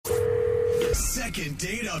Second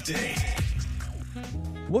date update.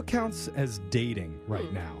 What counts as dating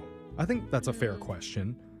right now? I think that's a fair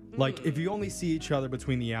question. Like, if you only see each other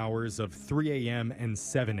between the hours of 3 a.m. and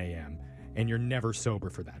 7 a.m., and you're never sober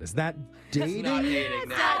for that, is that dating? Not dating. It's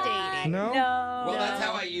not dating. No? Well, that's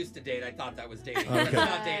how I used to date. I thought that was dating. That's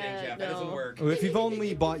not dating, Jeff. That doesn't work. Well, if you've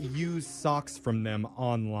only bought used socks from them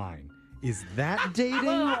online, is that dating?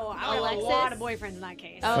 Oh, I have a Alexis? lot of boyfriends in that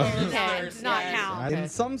case. Oh, Okay. okay. Does not count. In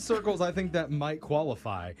some circles, I think that might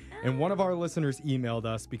qualify. And one of our listeners emailed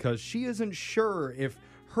us because she isn't sure if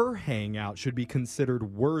her hangout should be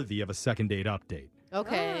considered worthy of a second date update.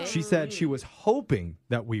 Okay. She said she was hoping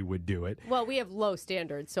that we would do it. Well, we have low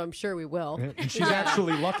standards, so I'm sure we will. And she's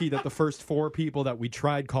actually lucky that the first 4 people that we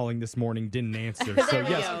tried calling this morning didn't answer. So There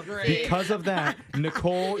we yes, go. Great. because of that,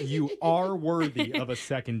 Nicole, you are worthy of a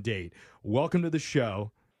second date. Welcome to the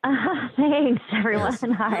show. Thanks, everyone.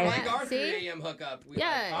 We're Hi. like our See? 3 a.m. hookup.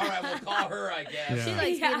 Yeah. All right, we'll call her, I guess. Yeah. She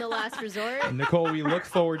likes being the last resort. Nicole, we look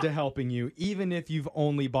forward to helping you, even if you've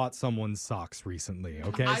only bought someone's socks recently,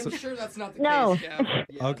 okay? I'm sure that's not the No. case, Jeff. Yeah,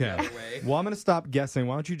 the Okay. other way. Well, I'm going to stop guessing.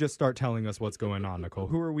 Why don't you just start telling us what's going on, Nicole?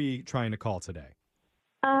 Who are we trying to call today?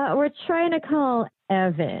 We're trying to call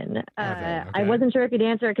Evan. Evan, I okay. wasn't sure if you'd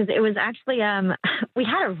answer because it was actually we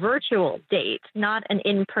had a virtual date, not an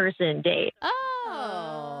in-person date.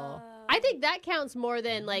 Oh. I think that counts more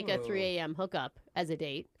than like a 3 a.m. hookup as a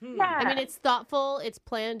date. Yeah, I mean, it's thoughtful, it's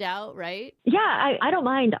planned out, right? yeah. I don't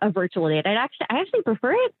mind a virtual date. I actually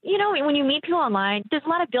prefer it. You know, when you meet people online, there's a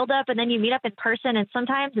lot of build-up, and then you meet up in person, and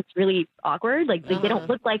sometimes it's really awkward. Like they don't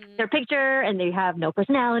look like their picture, and they have no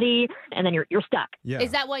personality, and then you're stuck. Yeah.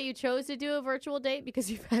 Is that why you chose to do a virtual date?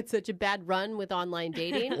 Because you've had such a bad run with online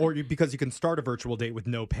dating? Or because you can start a virtual date with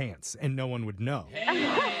no pants and no one would know. Hey.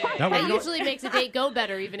 That way That you don't- usually makes a date go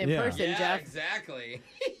better, even in Yeah. person, Yeah, Jeff. exactly.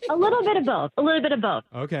 A little bit of both. A little bit of both.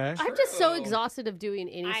 Okay. I'm just so True. exhausted of doing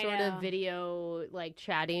any I sort know. of video, like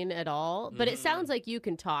chatting at all. But it sounds like you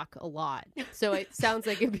can talk a lot. So it sounds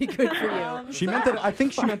like it'd be good for you. She meant that. I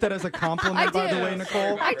think she meant that as a compliment, by the do. way,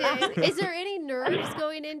 Nicole. I did. Is there any nerves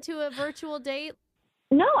going into a virtual date?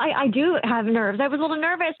 No, I do have nerves. I was a little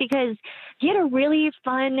nervous because he had a really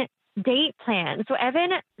fun date plan. So Evan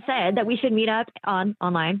said that we should meet up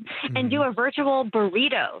online and do a virtual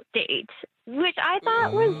burrito date, which I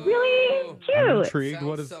thought was really Ooh. I'm cute. intrigued. Sounds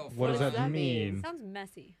What does so what does fun. that mean? Sounds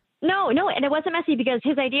messy. No, and it wasn't messy because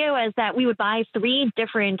his idea was that we would buy 3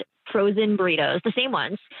 different frozen burritos, the same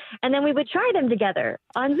ones, and then we would try them together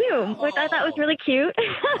on Zoom, which I thought was really cute.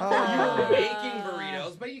 Oh. Making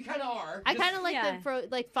burritos, but you kind of are. I Just- kind of like Yeah.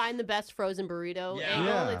 the find the best frozen burrito Yeah. angle.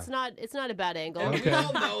 Yeah. It's not a bad angle. And Okay. we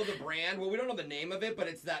all know the brand. Well, we don't know the name of it, but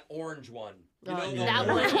it's that orange one. You know, the that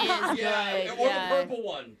orange one is yeah, good, or yeah. the purple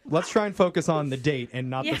one. Let's try and focus on the date and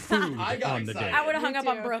not Yeah. the food I got on the excited. date. I would have hung Me up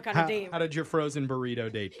on too. Brooke on How, a date. how did your frozen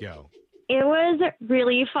burrito date go? It was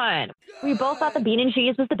really fun. We both thought the bean and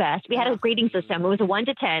cheese was the best. We had a grading system. It was a 1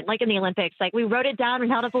 to 10, like in the Olympics. Like we wrote it down and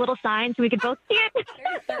held up a little sign so we could both see it.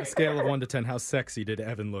 A scale of 1 to 10, how sexy did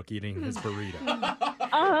Evan look eating his burrito?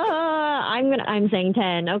 I'm saying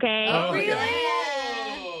 10. Okay. Oh, Really?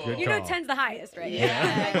 Good You know call. 10's the highest, right?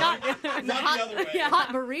 Yeah. Not, Not the other way. hot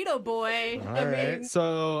burrito boy. All right.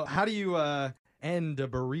 So, how do you end a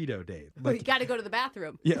burrito date? You got to go to the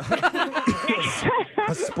bathroom. Yeah.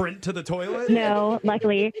 A sprint to the toilet? No,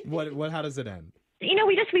 luckily. What? How does it end? You know,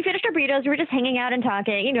 we finished our burritos. We were just hanging out and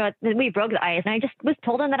talking. You know, we broke the ice, and I just was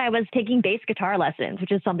told him that I was taking bass guitar lessons,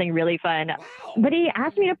 which is something really fun. Wow. But he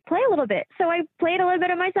asked me to play a little bit, so I played a little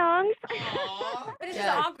bit of my songs. Aw. But it's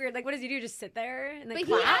Yeah. just awkward. Like, what does he do? Just sit there and then But he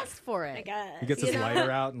clap? asked for I it. guess. He gets his You know?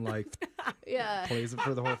 lighter out and like Yeah. plays it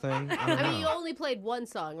for the whole thing. I don't I mean, you know. only played one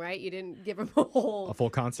song, right? You didn't give him a whole, A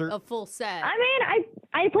full concert? a full set. I mean,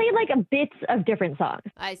 I played like a bits of different songs.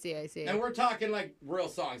 I see. And we're talking like real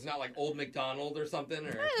songs, not like Old MacDonald or something. Or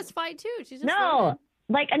Yeah, that's fine too. She's just No,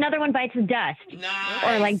 like Another One Bites the Dust. nice.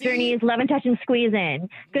 Or like See? Journey's Love and Touch and Squeeze In.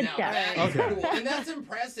 Good Now, stuff. that is Okay. cool. And that's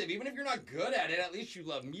impressive. Even if you're not good at it, at least you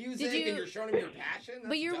love music you- and you're showing him your passion. But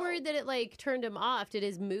That's you're dope. worried that it like turned him off. Did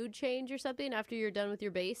his mood change or something after you're done with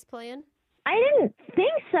your bass playing? I didn't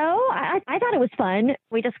think so. I thought it was fun.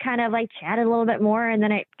 We just kind of like chatted a little bit more, and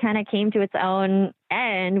then it kind of came to its own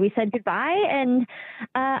end. We said goodbye, and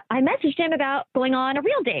I messaged him about going on a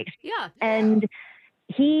real date, Yeah. and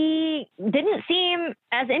he didn't seem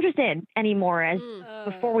as interested anymore as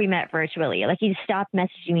before we met virtually. Like he stopped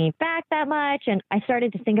messaging me back that much, and I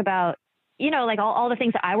started to think about, you know, like all the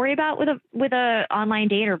things that I worry about with a online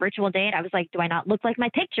date or virtual date. I was like, do I not look like my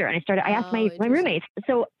picture? And I asked Oh, my interesting. roommates.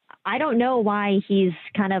 So I don't know why he's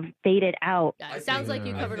kind of faded out. Yeah, I it sounds think-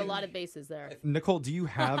 like you I covered a think- lot of bases there. Nicole, do you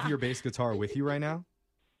have your bass guitar with you right now?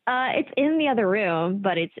 It's in the other room,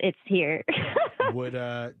 but it's here.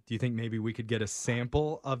 Do you think maybe we could get a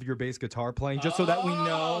sample of your bass guitar playing just so that we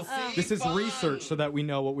know? This is research so that we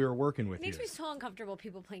know what we were working with It makes here. me so uncomfortable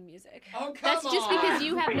people playing music. Oh, come That's just on. because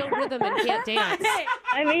you have no rhythm and can't dance.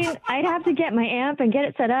 I mean, I'd have to get my amp and get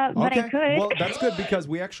it set up, but I could. Well, that's good because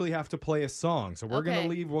we actually have to play a song. So we're going Okay. to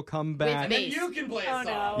leave. We'll come With back. And then bass. you can play a Oh,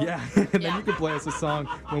 song. no. Yeah, and then Yeah. you can play us a song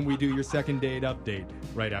when we do your second date update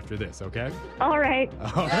right after this, okay? All right.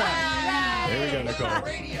 All right. There we go, Nicole.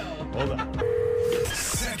 Radio. Hold on.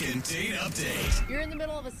 Second date update. You're in the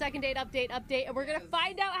middle of a second date update, and we're going to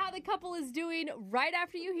find out how the couple is doing right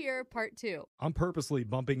after you hear part 2. I'm purposely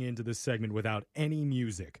bumping into this segment without any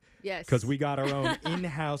music Yes. because we got our own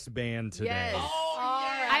in-house band today. Yes. Oh,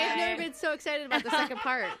 yeah. I have never been so excited about the second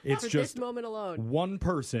part It's for just this moment alone. one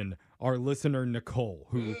person, our listener Nicole,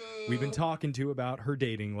 who we've been talking to about her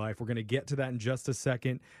dating life. We're going to get to that in just a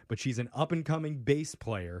second, but she's an up-and-coming bass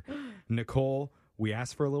player. Nicole, we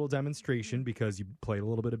asked for a little demonstration because you played a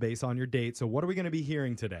little bit of bass on your date. So what are we going to be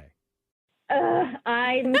hearing today?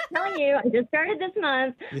 I'm telling you, I just started this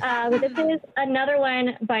month. This is Another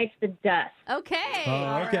One Bites the Dust. Okay.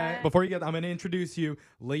 Okay. Before you get, I'm going to introduce you.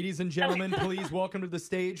 Ladies and gentlemen, please welcome to the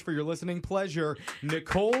stage for your listening pleasure,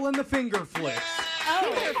 Nicole and the Finger Flicks.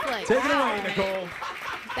 Finger flick. Take it Wow. away, Nicole.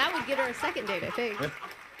 That would get her a second date, I think.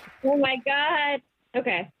 Oh my God.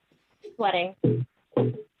 Okay. Sweating.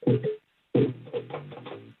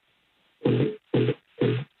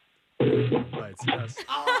 Right, yes.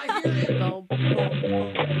 Oh, I hear it. Boom,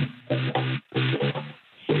 boom.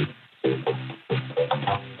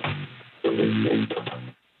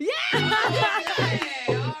 Hey,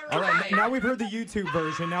 All right, now we've heard the YouTube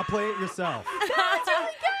version. Now play it yourself. That's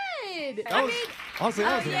really good. That was, honestly,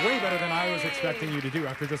 that was way better than I was expecting you to do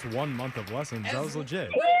after just 1 month of lessons. That was legit.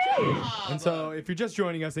 And so, if you're just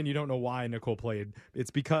joining us and you don't know why Nicole played,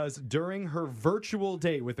 it's because during her virtual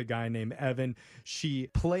date with a guy named Evan, she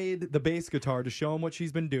played the bass guitar to show him what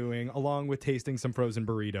she's been doing, along with tasting some frozen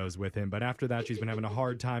burritos with him. But after that, she's been having a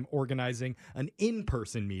hard time organizing an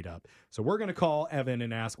in-person meetup. So we're going to call Evan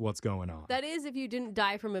and ask what's going on. That is if you didn't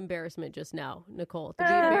die from embarrassment just now, Nicole. Did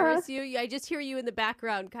we embarrass you? I just hear you in the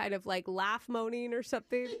background kind of like laugh moaning or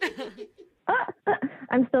something.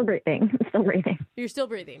 I'm still breathing. You're still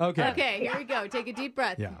breathing. Okay. Okay, here we go. Take a deep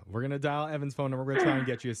breath. Yeah, we're going to dial Evan's phone and we're going to try and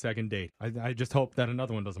get you a second date. I just hope that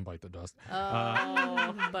another one doesn't bite the dust. But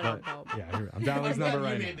Yeah, I'm dialing his number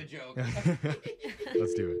right You now. made the joke.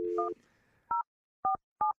 Let's do it.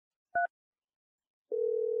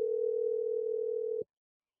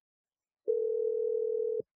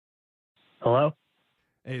 Hello?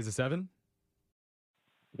 Hey, is this Evan?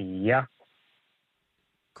 Yeah.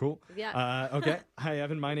 Cool. Yeah. Okay. Hi,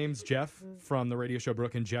 Evan. My name's Jeff from the radio show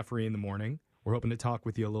Brooke and Jeffrey in the Morning. We're hoping to talk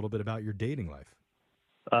with you a little bit about your dating life.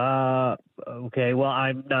 Okay. Well,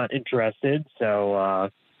 I'm not interested, so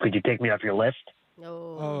could you take me off your list?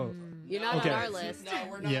 Oh. You're not Okay. on our list. No,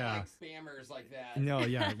 we're not Yeah. like spammers like that. No,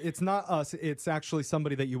 yeah. It's not us. It's actually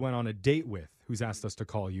somebody that you went on a date with who's asked us to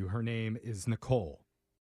call you. Her name is Nicole.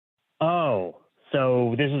 Oh,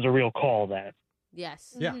 so this is a real call then.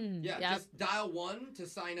 Yes. Yeah. Yeah, Yep. just dial 1 to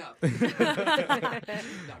sign up. No. I'm just kidding. I'm That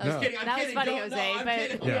was kidding. funny, Don't- Jose, no, I'm but-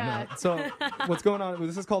 kidding. Yeah. No. So what's going on?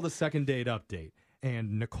 This is called a second date update.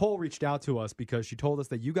 And Nicole reached out to us because she told us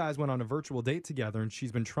that you guys went on a virtual date together and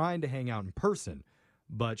she's been trying to hang out in person,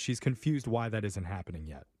 but she's confused why that isn't happening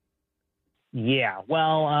yet. Yeah.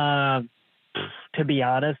 Well, to be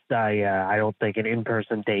honest, I don't think an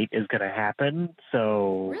in-person date is going to happen.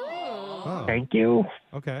 So Really? Oh, thank you.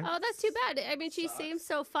 okay. Oh, that's too bad. I mean, she seems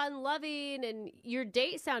so fun loving, and your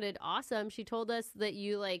date sounded awesome. She told us that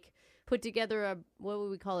you like put together a, what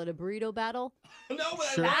would we call it, a burrito battle? No, but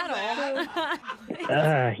Sure. I love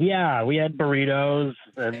that. Yeah, we had burritos,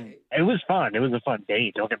 and Hey. it was fun. It was a fun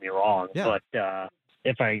date. Don't get me wrong. Yeah. But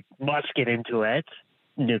if I must get into it,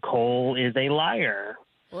 Nicole is a liar.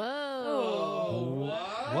 Whoa.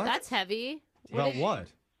 What? That's heavy. About what?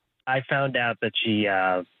 I found out that she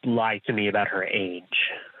lied to me about her age.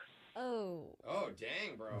 Oh. Oh,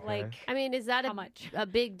 dang, bro. Like, I mean, is that how much? a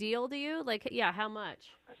big deal to you? Like, yeah, how much?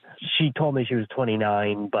 She told me she was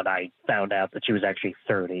 29, but I found out that she was actually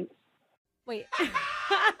 30. Wait.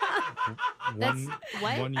 That's One,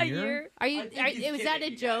 what? 1 A year? year? Are you? I think he's Was that kidding,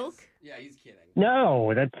 a you joke? guys. Yeah, he's kidding.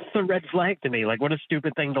 No, that's a red flag to me. Like, what a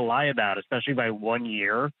stupid thing to lie about, especially by 1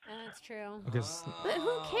 year. That's true. Okay. But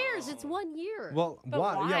who cares? It's 1 year. Well, But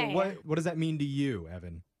why? Yeah. why? What does that mean to you,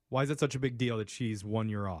 Evan? Why is it such a big deal that she's 1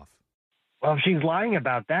 year off? Well, if she's lying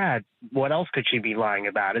about that, what else could she be lying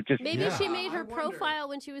about? It just Maybe she made her I wonder. profile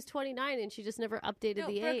when she was 29 and she just never updated No,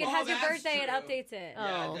 the Brooke, age. it has your that's birthday, it true. updates it.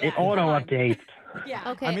 Oh. it auto updates. Yeah.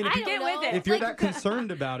 Okay, I mean, if I you- don't Get with know. it. If you're Like, that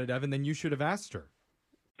concerned about it, Evan, then you should have asked her.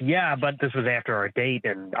 Yeah, but this was after our date,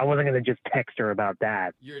 and I wasn't going to just text her about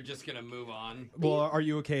that. You're just gonna move on. Well, are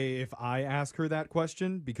you okay if I ask her that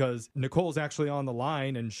question? Because Nicole's actually on the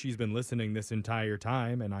line and she's been listening this entire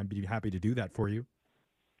time, and I'd be happy to do that for you.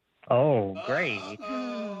 Oh, great.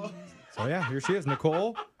 So yeah, here she is.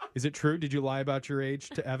 Nicole, is it true? Did you lie about your age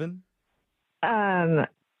to Evan?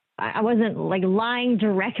 I wasn't like lying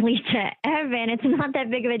directly to Evan. It's not that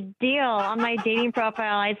big of a deal. On my dating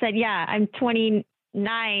profile, I said, yeah, I'm 29.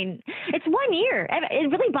 It's 1 year.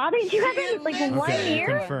 It really bothers you, Evan? Like 1 Okay,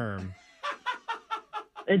 year? confirm.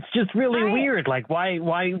 It's just really weird. Like, why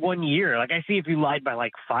 1 year? Like, I see if you lied by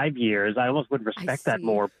like 5 years, I almost would respect that see.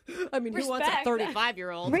 more. I mean, who wants a Respect.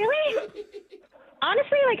 35-year-old? Really?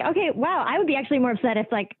 Honestly, like, okay, wow, I would be actually more upset if,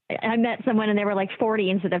 like, I met someone and they were, like,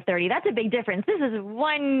 40 instead of 30. That's a big difference. This is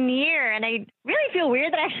 1 year, and I really feel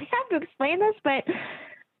weird that I actually have to explain this, but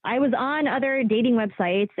I was on other dating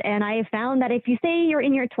websites, and I found that if you say you're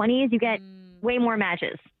in your 20s, you get way more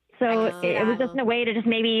matches. So I see it was that. just a way to just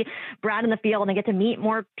maybe broaden the field and get to meet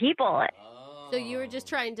more people. So you were just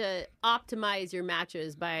trying to optimize your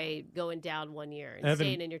matches by going down 1 year and Evan-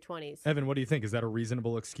 staying in your 20s. Evan, what do you think? Is that a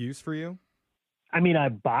reasonable excuse for you? I mean, I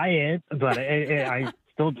buy it, but I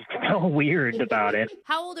still just feel weird about it.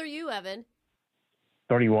 How old are you, Evan?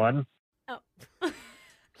 31.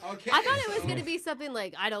 Okay. I thought it was so- going to be something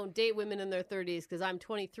like, I don't date women in their 30s because I'm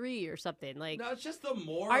 23 or something. Like, No, it's just the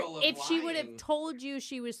moral of if she would have lying. told you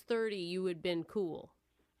she was 30, you would have been cool.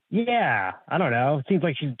 Yeah, I don't know. It seems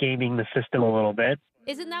like she's gaming the system a little bit.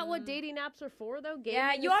 Isn't that what dating apps are for, though? Yeah,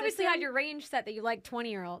 Gaming you the obviously system? had your range set that you like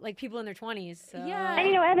 20-year-old, like people in their 20s. So. Yeah.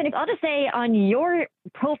 And, Evan, I'll just say on your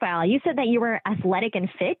profile, you said that you were athletic and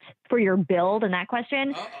fit for your build in that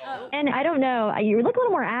question. Uh-oh. And I don't know, you look a little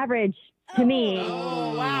more average to me.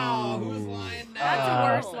 Oh, wow. Who's lying now? That's a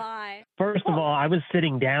Uh, worse lie. First of all, I was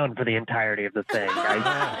sitting down for the entirety of the thing. I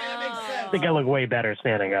That makes sense. think I look way better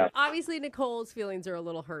standing up. Obviously, Nicole's feelings are a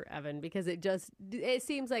little hurt, Evan, because it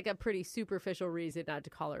seems like a pretty superficial reason not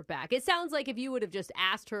to call her back. It sounds like if you would have just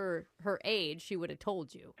asked her age, she would have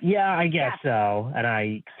told you. Yeah, I guess so. And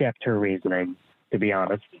I accept her reasoning, to be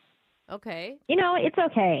honest. Okay. It's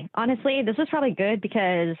okay. Honestly, this was probably good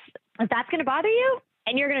because if that's going to bother you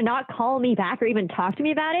and you're going to not call me back or even talk to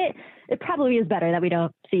me about it, it probably is better that we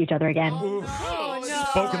don't see each other again. Oof. Oh, no.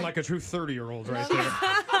 Spoken like a true 30-year-old right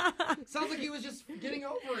there. Sounds like he was just getting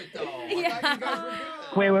over it, though. I Yeah. thought you guys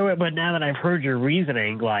were good. Wait. But now that I've heard your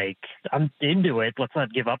reasoning, like, I'm into it. Let's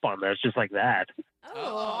not give up on this just like that. Oh,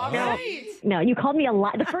 all right. No, you called me a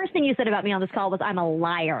liar. The first thing you said about me on this call was I'm a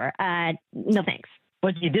liar. No thanks.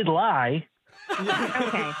 But you did lie.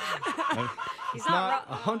 Okay. It's not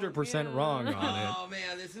not 100% wrong on it. Oh,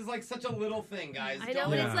 man, this is like such a little thing, guys. I know, Don't-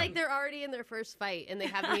 but Yeah. it's like they're already in their first fight and they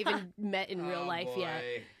haven't even met in real Oh, life yet.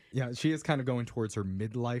 boy. Yeah, she is kind of going towards her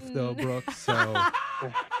midlife, though, Brooke. So,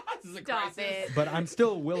 This is a Stop crisis. it. but I'm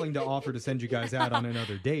still willing to offer to send you guys out on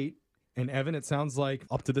another date. And Evan, it sounds like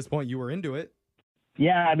up to this point you were into it.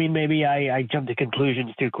 Yeah, I mean, maybe I jumped to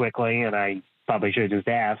conclusions too quickly, and I probably should have just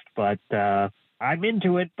asked. But I'm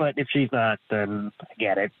into it, but if she's not, then I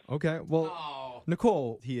get it. Okay, well, Oh.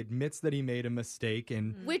 Nicole, he admits that he made a mistake,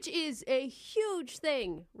 and Which is a huge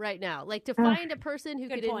thing right now. Like to find a person who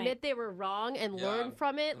Good could point. admit they were wrong and Yeah. learn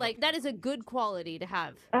from it, like that is a good quality to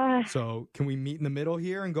have. so can we meet in the middle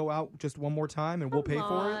here and go out just one more time, and we'll pay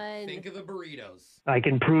for it? Think of the burritos. I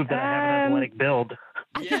can prove that I have an athletic build.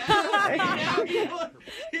 Yeah. Now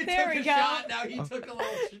he There took we a go. shot. Now he took a little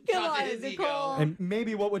Come shot to on, his Nicole. ego. And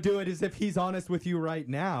maybe what would do it is if he's honest with you right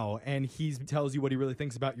now and he tells you what he really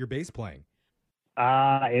thinks about your bass playing.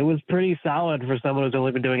 It was pretty solid for someone who's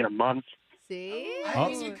only been doing it a month. See? I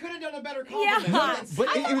mean, you could have done a better compliment. Yeah. That's-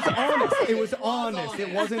 But it was honest. It was was honest. It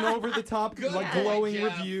honest. wasn't over the top, Good like point, glowing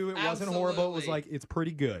Jeff. review. It wasn't horrible. It was Absolutely. like, it's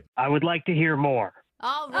pretty good. I would like to hear more.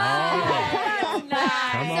 All Oh, right.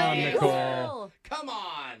 nice. Come on, Nicole. Come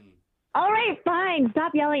on. All right, fine.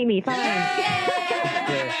 Stop yelling at me. Fine. Yeah,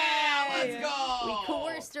 let's go. We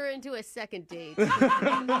coerced her into a second date.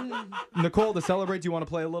 Nicole, to celebrate, do you want to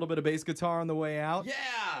play a little bit of bass guitar on the way out? Yeah.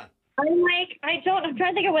 I'm trying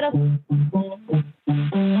to think of what else.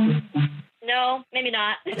 No, maybe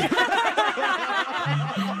not.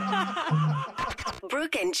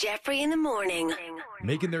 Brooke and Jeffrey in the morning.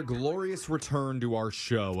 Making their glorious return to our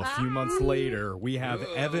show a few months later, we have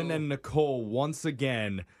Evan and Nicole once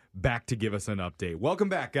again back to give us an update. Welcome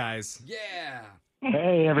back, guys. Yeah.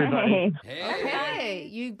 Hey, everybody. Hey. Hey. Hey,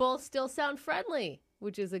 you both still sound friendly,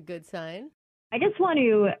 which is a good sign. I just want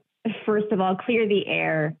to, first of all, clear the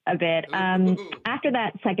air a bit. Ooh. After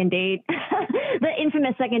that second date, the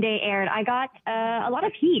infamous second date aired, I got a lot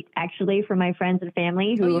of heat, actually, from my friends and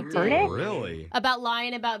family who you heard did? it. Really? About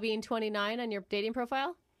lying about being 29 on your dating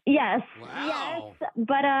profile? Yes. Wow. Yes.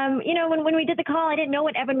 But, when we did the call, I didn't know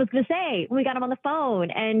what Evan was going to say when we got him on the phone.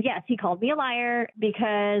 And yes, he called me a liar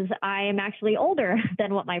because I am actually older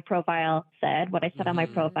than what my profile said, what I said on my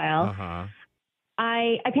profile. Uh-huh.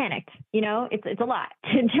 I panicked. It's a lot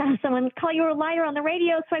to have someone call you a liar on the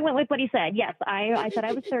radio. So I went with what he said. Yes, I said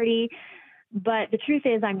I was 30, but the truth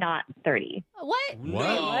is I'm not 30. What?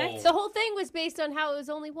 No. The whole thing was based on how it was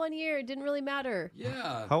only 1 year. It didn't really matter.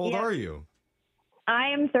 Yeah. How old Yeah. are you? I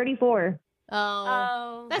am 34.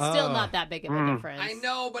 Oh. That's still Oh. not that big of a difference. I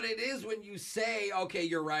know, but it is when you say, okay,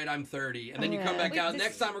 you're right, I'm 30. And then you come Yeah. back out.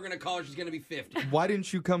 Next time we're going to call her, she's going to be 50. Why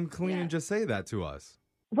didn't you come clean and just say that to us?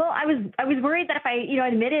 Well, I was worried that if I,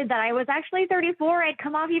 admitted that I was actually 34, I'd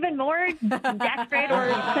come off even more desperate or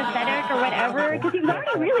pathetic or whatever. Because he was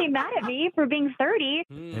already really mad at me for being 30.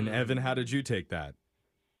 And Evan, how did you take that?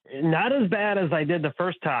 Not as bad as I did the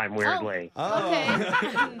first time, weirdly. Okay.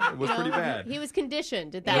 It was pretty bad. He was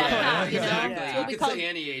conditioned at that Yeah, point. exactly. It's You what we could call. say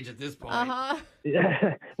any age at this point.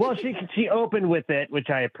 Uh-huh. Well, she opened with it, which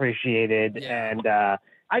I appreciated. Yeah. And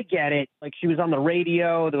I get it. Like, she was on the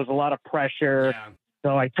radio. There was a lot of pressure. Yeah.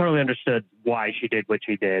 So I totally understood why she did what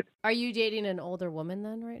she did. Are you dating an older woman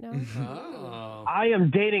then right now? Oh. I am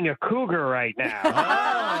dating a cougar right now.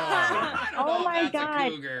 I don't know Oh if my that's a God.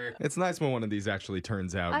 cougar. It's nice when one of these actually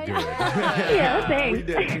turns out I good. know. Yeah, thanks. We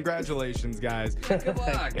did. Congratulations, guys. Good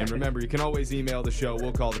luck. And remember, you can always email the show.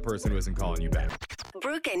 We'll call the person who isn't calling you back.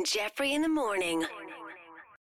 Brooke and Jeffrey in the morning.